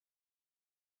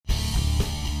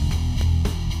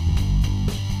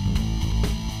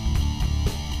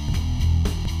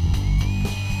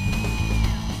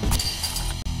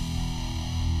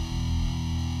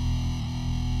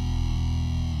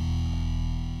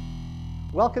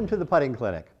Welcome to the Putting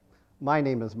Clinic. My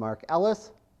name is Mark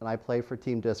Ellis, and I play for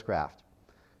Team Discraft.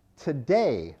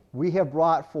 Today, we have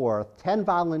brought forth 10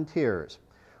 volunteers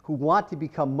who want to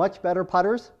become much better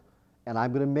putters, and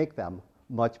I'm going to make them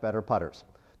much better putters.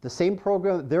 The same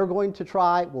program they're going to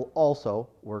try will also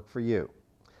work for you.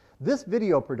 This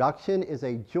video production is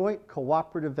a joint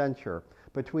cooperative venture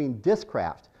between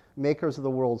Discraft, makers of the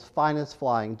world's finest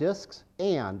flying discs,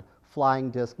 and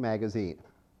Flying Disc magazine.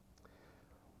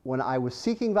 When I was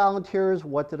seeking volunteers,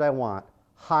 what did I want?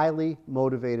 Highly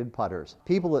motivated putters.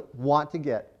 People that want to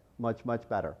get much, much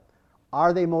better.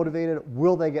 Are they motivated?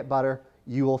 Will they get better?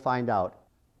 You will find out.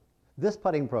 This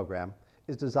putting program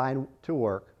is designed to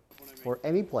work for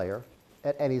any player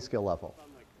at any skill level.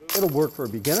 It'll work for a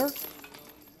beginner.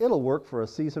 It'll work for a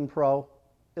seasoned pro.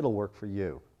 It'll work for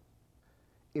you.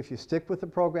 If you stick with the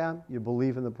program, you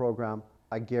believe in the program,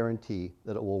 I guarantee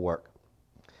that it will work.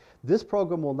 This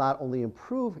program will not only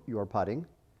improve your putting,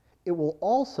 it will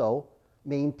also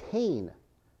maintain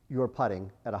your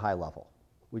putting at a high level,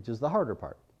 which is the harder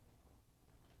part.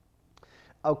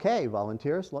 Okay,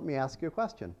 volunteers, let me ask you a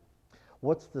question.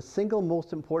 What's the single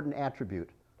most important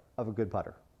attribute of a good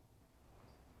putter?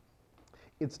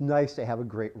 It's nice to have a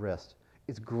great wrist.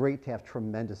 It's great to have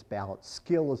tremendous balance.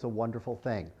 Skill is a wonderful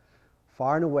thing.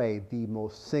 Far and away, the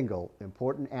most single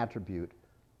important attribute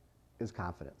is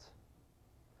confidence.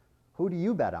 Who do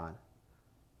you bet on?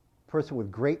 Person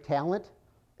with great talent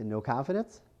and no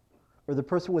confidence? Or the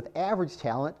person with average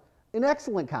talent and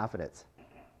excellent confidence?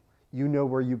 You know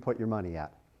where you put your money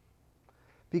at.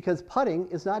 Because putting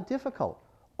is not difficult.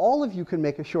 All of you can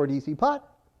make a short, easy putt.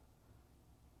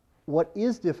 What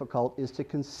is difficult is to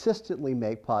consistently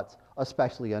make putts,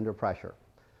 especially under pressure.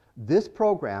 This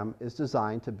program is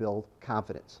designed to build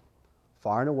confidence.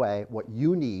 Far and away, what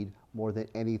you need more than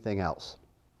anything else.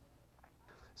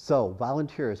 So,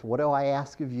 volunteers, what do I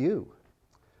ask of you?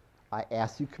 I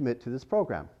ask you commit to this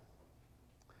program.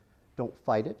 Don't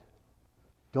fight it.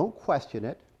 Don't question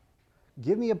it.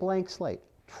 Give me a blank slate.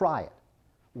 Try it.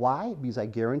 Why? Because I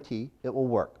guarantee it will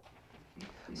work.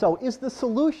 So, is the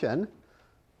solution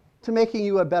to making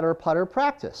you a better putter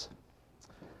practice?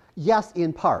 Yes,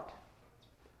 in part.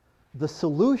 The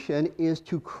solution is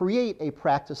to create a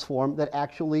practice form that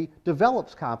actually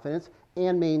develops confidence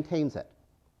and maintains it.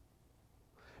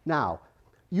 Now,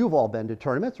 you've all been to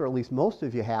tournaments, or at least most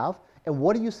of you have, and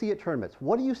what do you see at tournaments?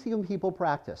 What do you see when people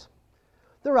practice?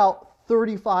 They're out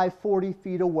 35, 40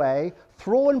 feet away,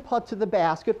 throwing putts to the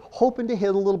basket, hoping to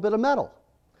hit a little bit of metal.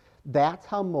 That's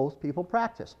how most people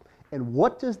practice. And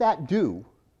what does that do?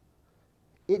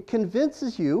 It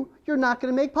convinces you you're not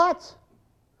going to make putts.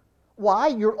 Why?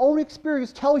 Your own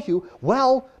experience tells you,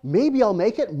 well, maybe I'll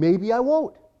make it, maybe I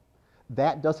won't.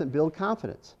 That doesn't build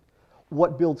confidence.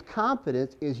 What builds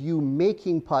confidence is you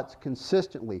making putts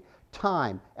consistently,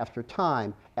 time after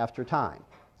time after time.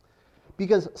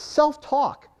 Because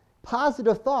self-talk,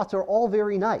 positive thoughts are all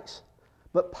very nice,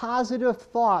 but positive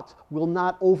thoughts will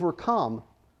not overcome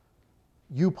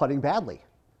you putting badly.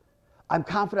 I'm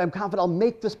confident, I'll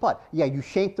make this putt. Yeah, you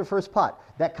shanked the first putt.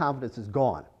 That confidence is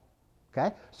gone.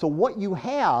 Okay? So what you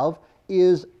have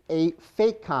is a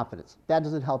fake confidence. That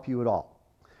doesn't help you at all.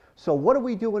 So what are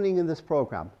we doing in this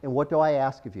program, and what do I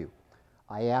ask of you?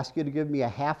 I ask you to give me a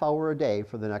half hour a day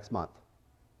for the next month.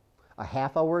 A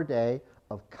half hour a day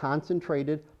of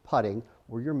concentrated putting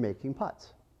where you're making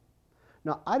putts.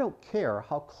 Now, I don't care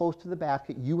how close to the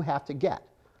basket you have to get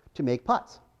to make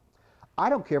putts. I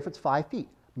don't care if it's 5 feet.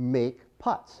 Make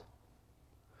putts.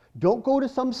 Don't go to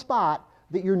some spot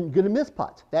that you're going to miss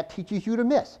putts. That teaches you to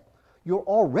miss. You're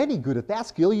already good at that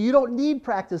skill. You don't need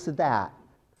practice at that.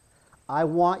 I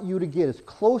want you to get as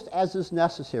close as is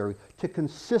necessary to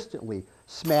consistently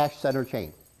smash center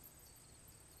chain.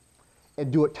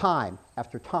 And do it time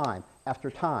after time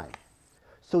after time.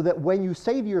 So that when you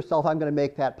say to yourself, I'm going to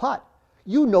make that putt,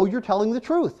 you know you're telling the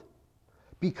truth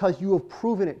because you have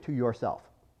proven it to yourself.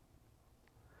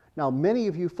 Now, many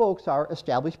of you folks are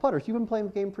established putters. You've been playing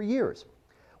the game for years.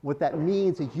 What that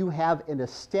means is you have an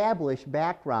established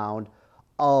background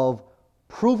of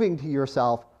proving to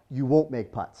yourself you won't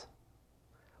make putts.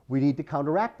 We need to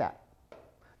counteract that.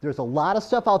 There's a lot of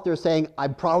stuff out there saying,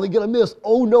 I'm probably going to miss.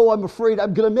 Oh no, I'm afraid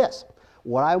I'm going to miss.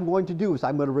 What I'm going to do is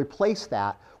I'm going to replace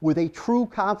that with a true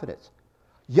confidence.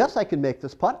 Yes, I can make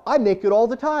this putt. I make it all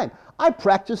the time. I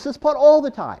practice this putt all the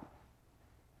time.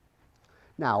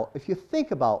 Now, if you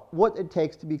think about what it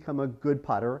takes to become a good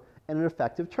putter and an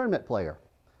effective tournament player,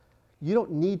 you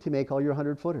don't need to make all your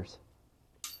 100-footers.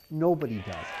 Nobody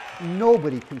does.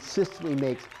 Nobody consistently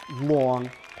makes long,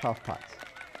 tough putts.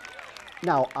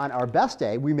 Now, on our best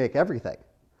day, we make everything.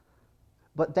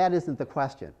 But that isn't the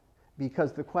question.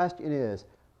 Because the question is,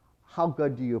 how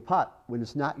good do you putt when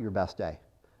it's not your best day?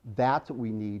 That's what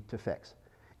we need to fix.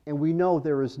 And we know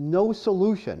there is no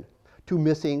solution to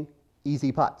missing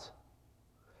easy putts.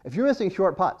 If you're missing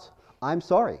short putts, I'm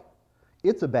sorry,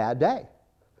 it's a bad day.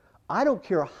 I don't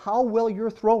care how well you're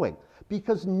throwing,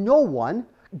 because no one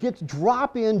gets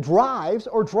drop-in drives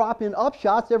or drop-in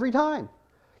upshots every time.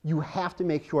 You have to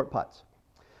make short putts.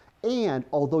 And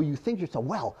although you think to yourself,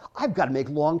 well, I've got to make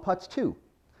long putts too.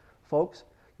 Folks,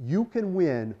 you can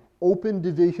win open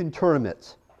division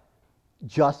tournaments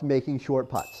just making short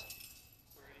putts.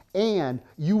 And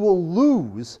you will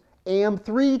lose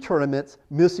AM3 tournaments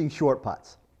missing short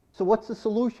putts. So what's the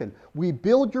solution? We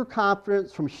build your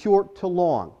confidence from short to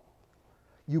long.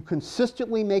 You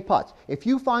consistently make putts. If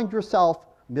you find yourself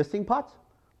missing putts,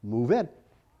 move in.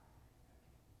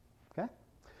 Okay?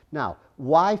 Now,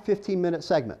 why 15-minute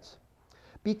segments?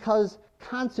 Because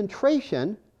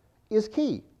concentration is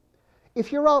key.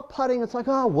 If you're out putting, it's like,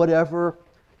 oh, whatever,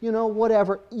 you know,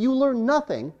 whatever. You learn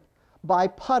nothing by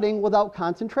putting without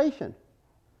concentration.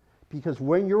 Because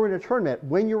when you're in a tournament,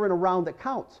 when you're in a round that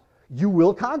counts, you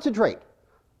will concentrate.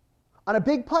 On a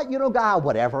big putt, you don't go, ah,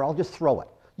 whatever, I'll just throw it.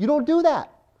 You don't do that.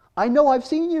 I know, I've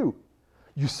seen you.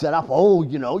 You set up, oh,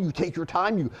 you know, you take your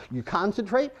time, you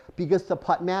concentrate, because the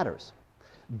putt matters.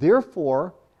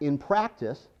 Therefore, in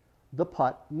practice, the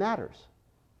putt matters.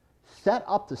 Set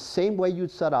up the same way you'd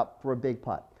set up for a big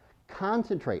putt.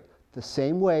 Concentrate the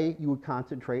same way you would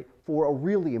concentrate for a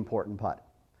really important putt.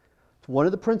 It's one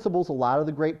of the principles a lot of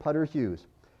the great putters use.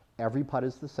 Every putt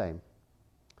is the same.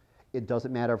 It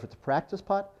doesn't matter if it's a practice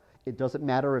putt. It doesn't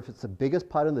matter if it's the biggest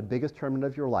putt in the biggest tournament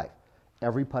of your life.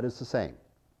 Every putt is the same.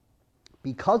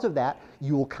 Because of that,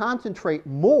 you will concentrate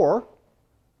more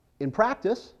in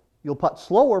practice. You'll putt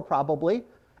slower probably,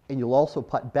 and you'll also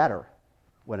putt better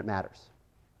when it matters.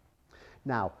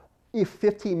 Now, if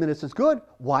 15 minutes is good,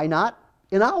 why not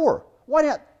an hour? Why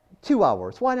not 2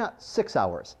 hours? Why not 6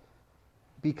 hours?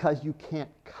 Because you can't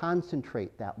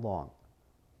concentrate that long.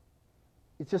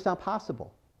 It's just not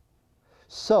possible.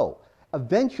 So,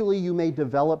 eventually you may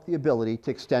develop the ability to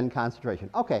extend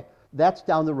concentration. Okay, that's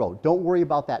down the road. Don't worry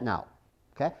about that now.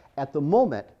 Okay? At the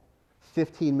moment,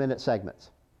 15-minute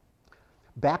segments.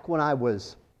 Back when I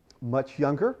was much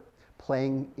younger,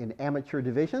 playing in amateur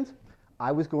divisions,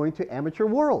 I was going to amateur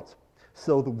worlds.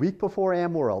 So the week before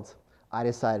Am Worlds, I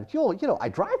decided, you know, I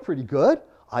drive pretty good,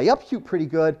 I upshoot pretty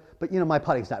good, but you know, my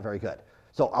putting's not very good.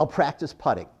 So I'll practice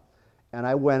putting. And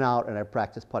I went out and I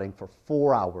practiced putting for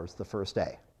 4 hours the first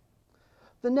day.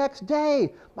 The next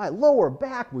day, my lower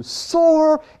back was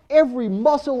sore. Every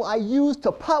muscle I used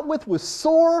to putt with was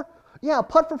sore. Yeah,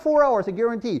 putt for 4 hours, I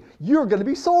guarantee you're going to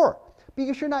be sore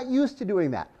because you're not used to doing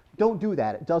that. Don't do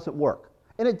that. It doesn't work.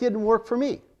 And it didn't work for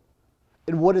me.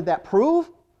 And what did that prove?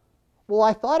 Well,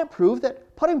 I thought it proved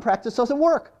that putting practice doesn't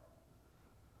work.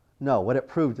 No, what it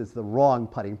proved is the wrong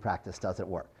putting practice doesn't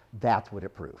work. That's what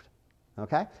it proved.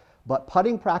 Okay? But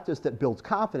putting practice that builds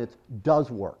confidence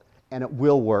does work. And it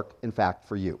will work, in fact,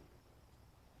 for you.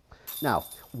 Now,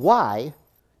 why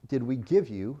did we give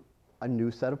you a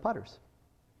new set of putters?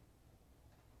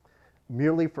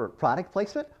 Merely for product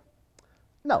placement?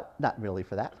 No, not merely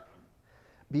for that.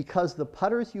 Because the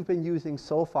putters you've been using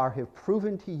so far have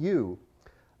proven to you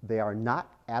they are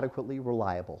not adequately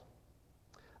reliable.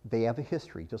 They have a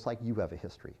history, just like you have a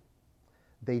history.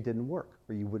 They didn't work,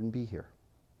 or you wouldn't be here.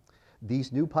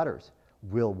 These new putters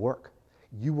will work.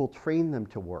 You will train them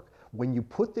to work. When you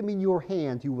put them in your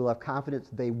hands, you will have confidence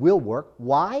they will work.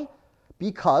 Why?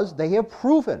 Because they have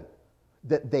proven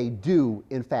that they do,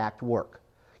 in fact, work.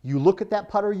 You look at that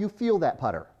putter, you feel that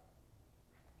putter.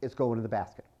 It's going to the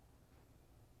basket.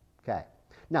 Okay.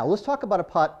 Now, let's talk about a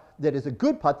putt that is a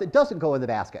good putt that doesn't go in the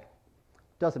basket.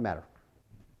 Doesn't matter.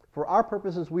 For our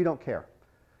purposes, we don't care.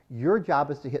 Your job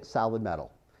is to hit solid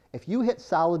metal. If you hit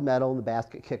solid metal and the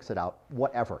basket kicks it out,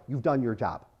 whatever, you've done your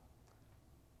job.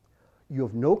 You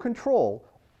have no control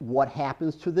what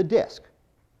happens to the disc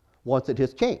once it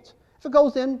hits chains. If it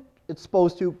goes in, it's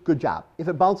supposed to, good job. If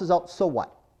it bounces out, so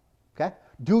what? Okay?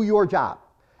 Do your job.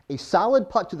 A solid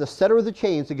putt to the center of the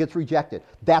chains that gets rejected,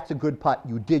 that's a good putt.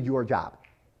 You did your job.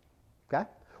 Okay?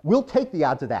 We'll take the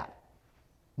odds of that.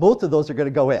 Most of those are going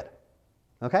to go in.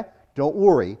 Okay? Don't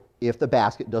worry if the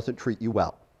basket doesn't treat you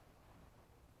well.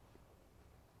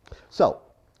 So,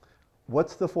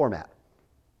 what's the format?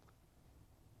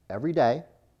 Every day,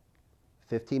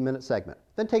 15-minute segment.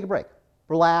 Then take a break.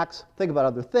 Relax, think about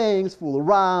other things, fool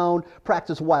around,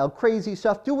 practice wild, crazy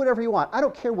stuff, do whatever you want. I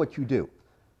don't care what you do.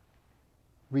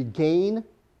 Regain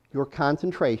your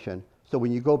concentration so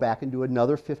when you go back and do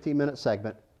another 15-minute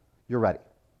segment, you're ready.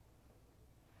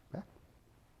 Okay?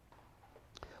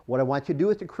 What I want you to do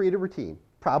is to create a routine.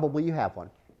 Probably you have one.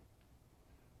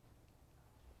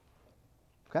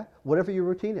 Okay? Whatever your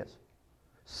routine is.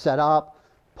 Set up,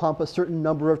 pump a certain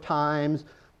number of times,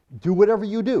 do whatever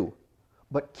you do,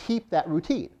 but keep that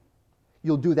routine.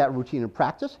 You'll do that routine in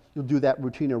practice, you'll do that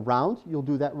routine in rounds, you'll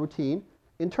do that routine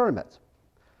in tournaments.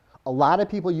 A lot of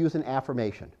people use an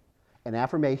affirmation. An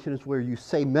affirmation is where you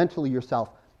say mentally yourself,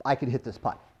 I can hit this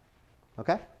putt.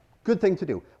 Okay? Good thing to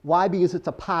do. Why? Because it's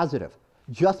a positive.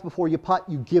 Just before you putt,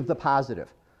 you give the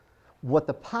positive. What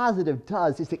the positive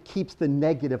does is it keeps the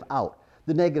negative out.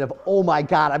 The negative, oh my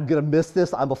God, I'm going to miss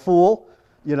this, I'm a fool,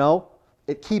 you know,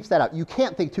 it keeps that out. You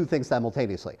can't think two things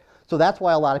simultaneously. So that's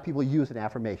why a lot of people use an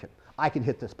affirmation. I can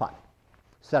hit this putt.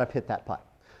 Set up, hit that putt.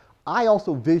 I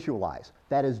also visualize.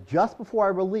 That is just before I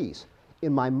release.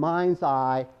 In my mind's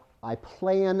eye, I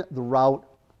plan the route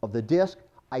of the disc.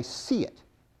 I see it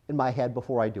in my head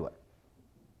before I do it.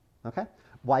 Okay?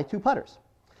 Why 2 putters?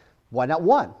 Why not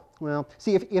 1? Well,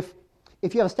 see, if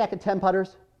you have a stack of 10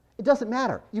 putters, it doesn't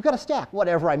matter. You've got a stack.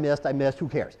 Whatever I missed, who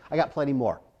cares? I got plenty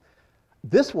more.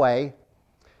 This way,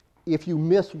 if you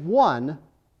miss 1,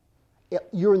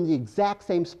 you're in the exact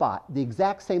same spot, the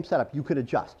exact same setup. You could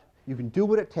adjust. You can do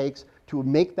what it takes to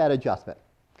make that adjustment.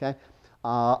 Okay?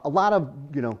 A lot of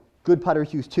good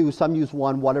putters use 2, some use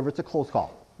 1, whatever. It's a close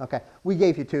call. Okay? We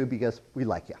gave you 2 because we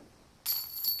like you.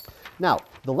 Now,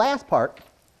 the last part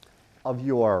of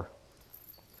your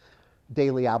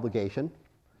daily obligation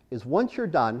is once you're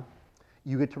done,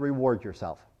 you get to reward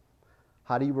yourself.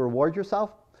 How do you reward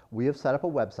yourself? We have set up a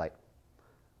website.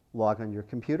 Log on your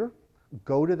computer,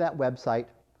 go to that website,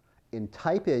 and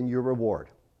type in your reward.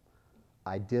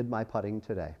 I did my putting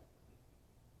today.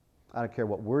 I don't care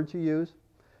what words you use.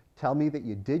 Tell me that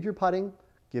you did your putting.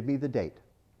 Give me the date.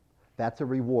 That's a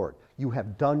reward. You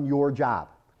have done your job.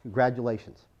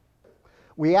 Congratulations.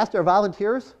 We asked our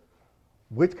volunteers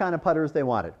which kind of putters they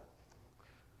wanted.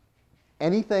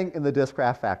 Anything in the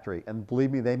Discraft factory, and believe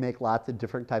me, they make lots of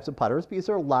different types of putters because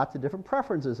there are lots of different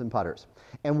preferences in putters.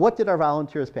 And what did our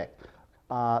volunteers pick?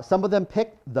 Some of them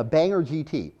picked the Banger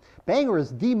GT. Banger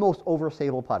is the most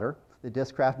overstable putter that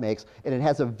Discraft makes, and it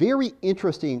has a very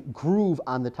interesting groove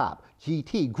on the top,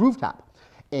 GT, groove top.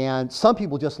 And some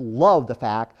people just love the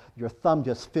fact your thumb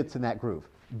just fits in that groove.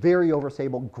 Very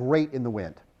overstable, great in the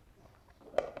wind.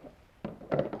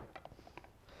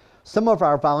 Some of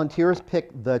our volunteers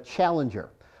picked the Challenger.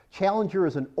 Challenger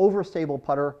is an overstable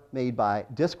putter made by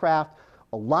Discraft.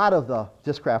 A lot of the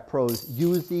Discraft pros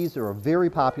use these. They're a very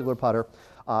popular putter.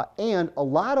 And a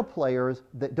lot of players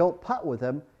that don't putt with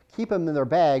them keep them in their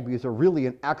bag because they're really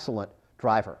an excellent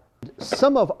driver.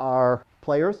 Some of our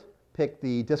players picked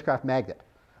the Discraft Magnet.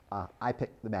 I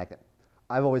picked the Magnet.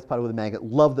 I've always putted with a magnet,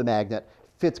 love the magnet,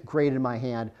 fits great in my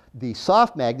hand. The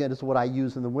soft magnet is what I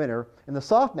use in the winter, and the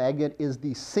soft magnet is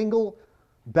the single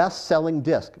best-selling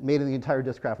disc made in the entire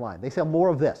Discraft line. They sell more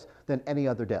of this than any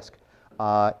other disc.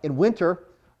 In winter,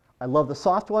 I love the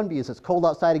soft one because it's cold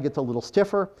outside, it gets a little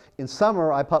stiffer. In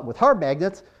summer, I putt with hard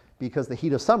magnets because the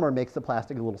heat of summer makes the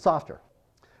plastic a little softer.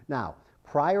 Now,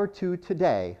 prior to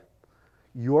today,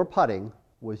 your putting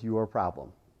was your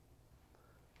problem.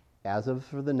 As of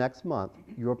for the next month,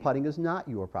 your putting is not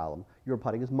your problem. Your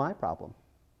putting is my problem.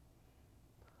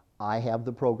 I have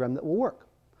the program that will work.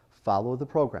 Follow the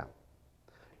program.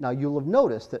 Now, you'll have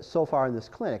noticed that so far in this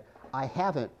clinic, I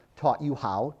haven't taught you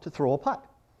how to throw a putt.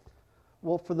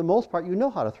 Well, for the most part, you know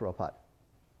how to throw a putt.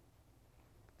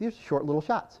 These are short little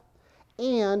shots.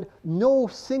 And no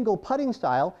single putting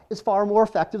style is far more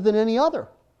effective than any other.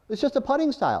 It's just a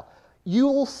putting style.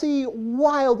 You'll see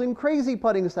wild and crazy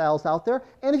putting styles out there,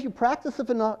 and if you practice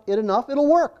it enough, it'll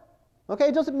work. Okay,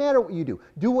 it doesn't matter what you do.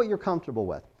 Do what you're comfortable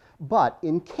with. But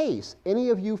in case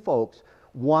any of you folks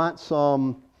want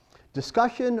some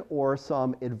discussion or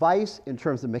some advice in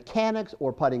terms of mechanics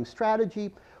or putting strategy,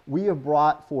 we have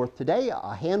brought forth today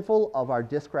a handful of our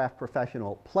Discraft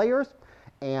professional players,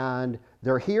 and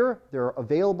they're here. They're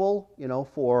available,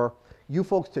 for you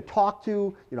folks to talk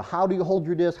to. How do you hold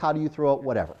your disc? How do you throw it?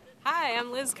 Whatever. Hi,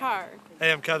 I'm Liz Carr.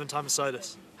 Hey, I'm Kevin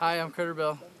Thomasidis. Hi, I'm Critter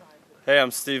Bill. Hey, I'm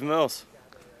Steve Mills.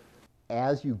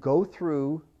 As you go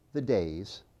through the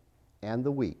days and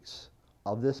the weeks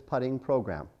of this putting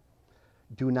program,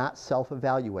 do not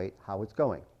self-evaluate how it's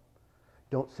going.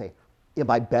 Don't say, am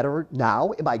I better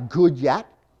now? Am I good yet?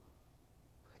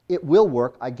 It will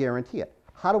work, I guarantee it.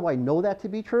 How do I know that to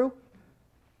be true?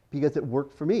 Because it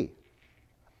worked for me.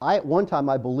 I, at one time,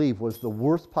 I believe, was the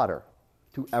worst putter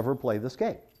to ever play this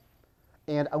game.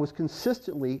 And I was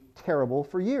consistently terrible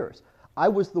for years. I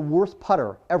was the worst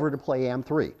putter ever to play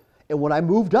AM3. And when I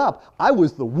moved up, I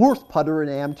was the worst putter in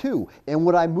AM2. And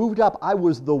when I moved up, I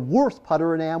was the worst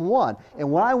putter in AM1.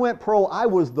 And when I went pro, I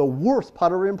was the worst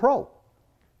putter in pro.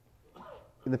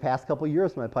 In the past couple of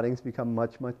years, my putting's become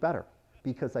much, much better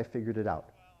because I figured it out.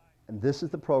 And this is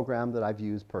the program that I've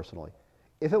used personally.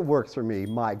 If it works for me,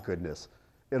 my goodness,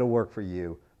 it'll work for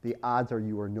you. The odds are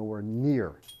you are nowhere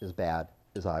near as bad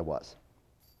as I was.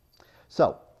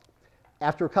 So,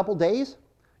 after a couple days,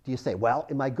 do you say, well,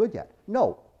 am I good yet?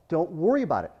 No, don't worry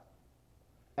about it.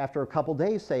 After a couple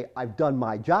days, say, I've done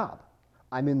my job.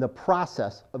 I'm in the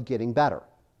process of getting better.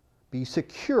 Be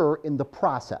secure in the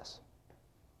process.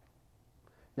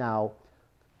 Now,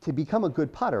 to become a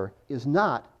good putter is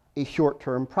not a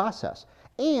short-term process.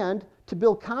 And to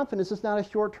build confidence is not a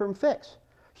short-term fix.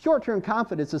 Short-term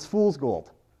confidence is fool's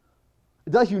gold. It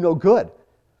does you no good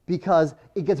because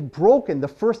it gets broken the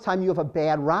first time you have a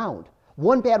bad round.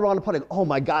 One bad round of putting, oh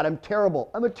my God, I'm terrible.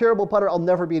 I'm a terrible putter. I'll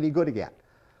never be any good again.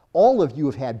 All of you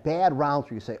have had bad rounds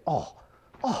where you say, oh,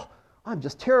 I'm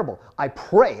just terrible. I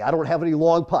pray I don't have any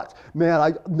long putts.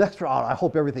 Man, next round, I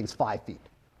hope everything's 5 feet.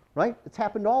 Right? It's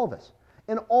happened to all of us.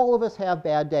 And all of us have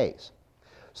bad days.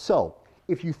 So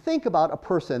if you think about a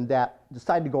person that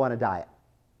decided to go on a diet,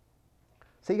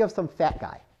 say you have some fat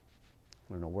guy.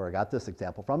 I don't know where I got this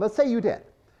example from, but say you did.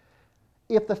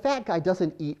 If the fat guy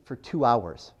doesn't eat for 2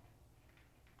 hours,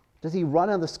 does he run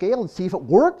on the scale and see if it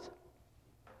worked?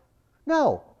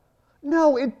 No.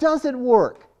 No, it doesn't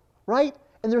work, right?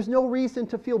 And there's no reason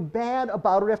to feel bad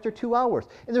about it after 2 hours.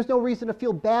 And there's no reason to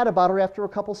feel bad about it after a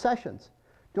couple sessions.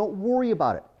 Don't worry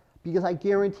about it, because I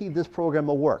guarantee this program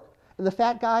will work. And the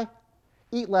fat guy,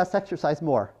 eat less, exercise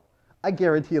more. I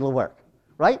guarantee it'll work,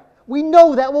 right? We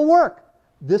know that will work.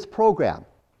 This program,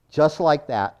 just like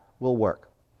that, will work.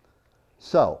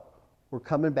 So, we're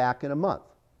coming back in a month.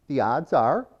 The odds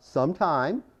are,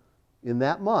 sometime in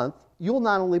that month, you'll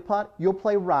not only putt, you'll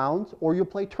play rounds or you'll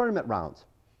play tournament rounds.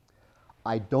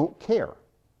 I don't care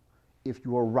if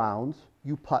your rounds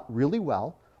you putt really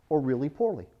well or really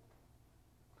poorly.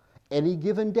 Any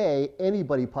given day,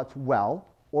 anybody putts well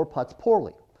or putts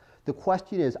poorly. The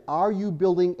question is, are you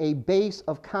building a base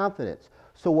of confidence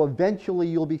so eventually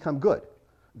you'll become good?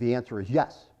 The answer is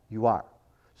yes, you are.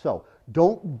 So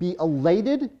don't be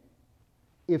elated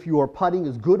if your putting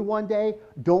is good one day.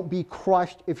 Don't be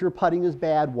crushed if your putting is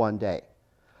bad one day.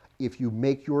 If you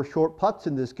make your short putts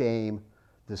in this game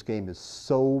is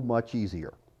so much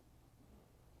easier.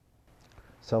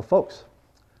 So folks,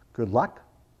 good luck,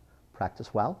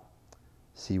 practice well,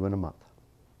 see you in a month.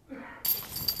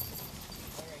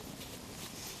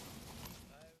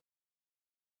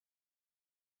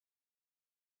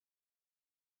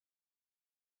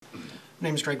 My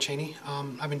name is Greg Cheney.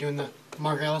 I've been doing the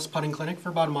Mark Ellis putting clinic for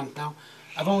about a month now.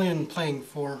 I've only been playing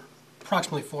for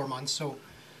approximately 4 months, so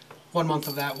 1 month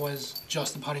of that was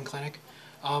just the putting clinic.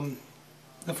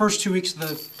 The first 2 weeks of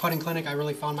the putting clinic, I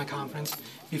really found my confidence.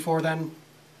 Before then,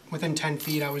 within 10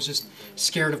 feet, I was just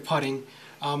scared of putting.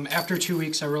 After 2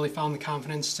 weeks, I really found the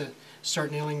confidence to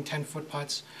start nailing 10-foot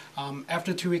putts.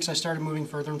 After 2 weeks, I started moving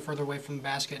further and further away from the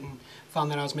basket and found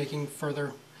that I was making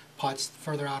further putts the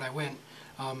further out I went.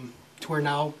 To where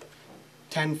now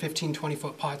 10, 15,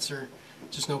 20-foot putts are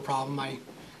just no problem. I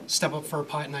step up for a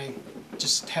putt and I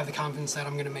just have the confidence that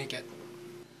I'm going to make it.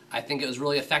 I think it was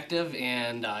really effective,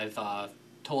 and I've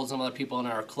told some other people in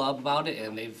our club about it,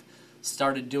 and they've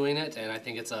started doing it, and I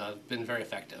think it's been very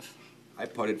effective. I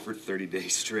putted for 30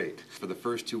 days straight. For the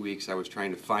first 2 weeks, I was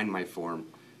trying to find my form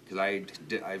because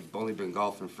I've only been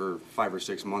golfing for 5 or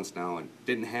 6 months now and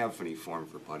didn't have any form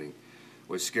for putting.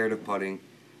 Was scared of putting.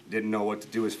 Didn't know what to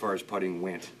do as far as putting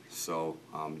went. So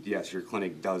yes, your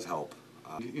clinic does help.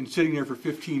 In sitting there for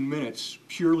 15 minutes,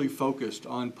 purely focused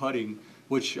on putting,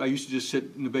 which I used to just sit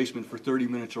in the basement for 30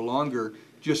 minutes or longer,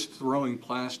 just throwing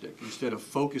plastic instead of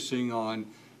focusing on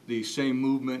the same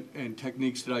movement and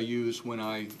techniques that I use when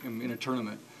I am in a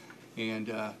tournament. And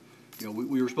you know,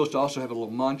 we were supposed to also have a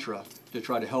little mantra to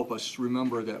try to help us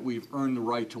remember that we've earned the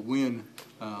right to win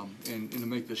and to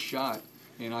make this shot.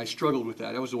 And I struggled with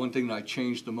that. That was the one thing that I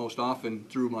changed the most often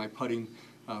through my putting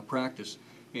practice.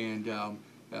 And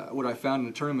what I found in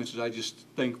the tournaments is I just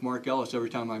thank Mark Ellis every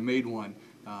time I made one.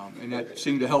 And that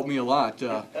seemed to help me a lot.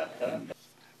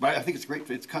 But I think it's great.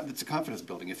 It's a confidence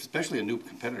building, especially a new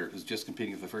competitor who's just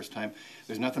competing for the first time.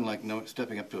 There's nothing like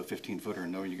stepping up to a 15-footer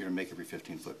and knowing you're going to make every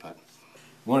 15-foot putt.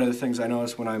 One of the things I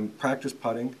noticed when I'm practice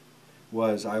putting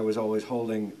was I was always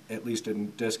holding at least a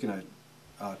disc and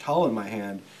a towel in my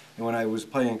hand. And when I was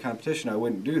playing in competition, I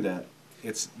wouldn't do that.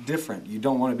 It's different. You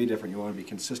don't want to be different. You want to be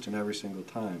consistent every single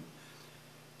time.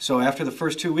 So after the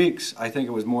first 2 weeks, I think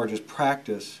it was more just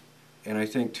practice And I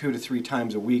think 2 to 3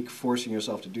 times a week, forcing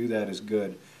yourself to do that is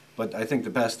good. But I think the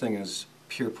best thing is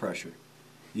peer pressure.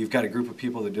 You've got a group of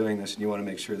people that are doing this, and you want to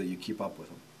make sure that you keep up with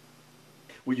them.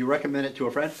 Would you recommend it to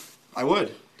a friend? I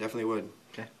would, definitely would.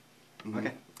 Okay. Mhm.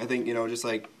 Okay. I think, you know, just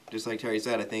like Terry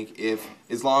said, I think if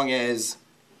as long as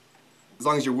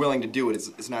you're willing to do it,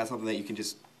 it's not something that you can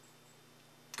just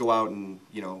go out and,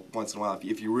 you know, once in a while.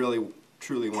 If you really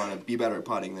truly want to be better at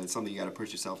putting, then it's something you got to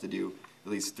push yourself to do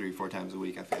at least 3 or 4 times a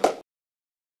week, I feel.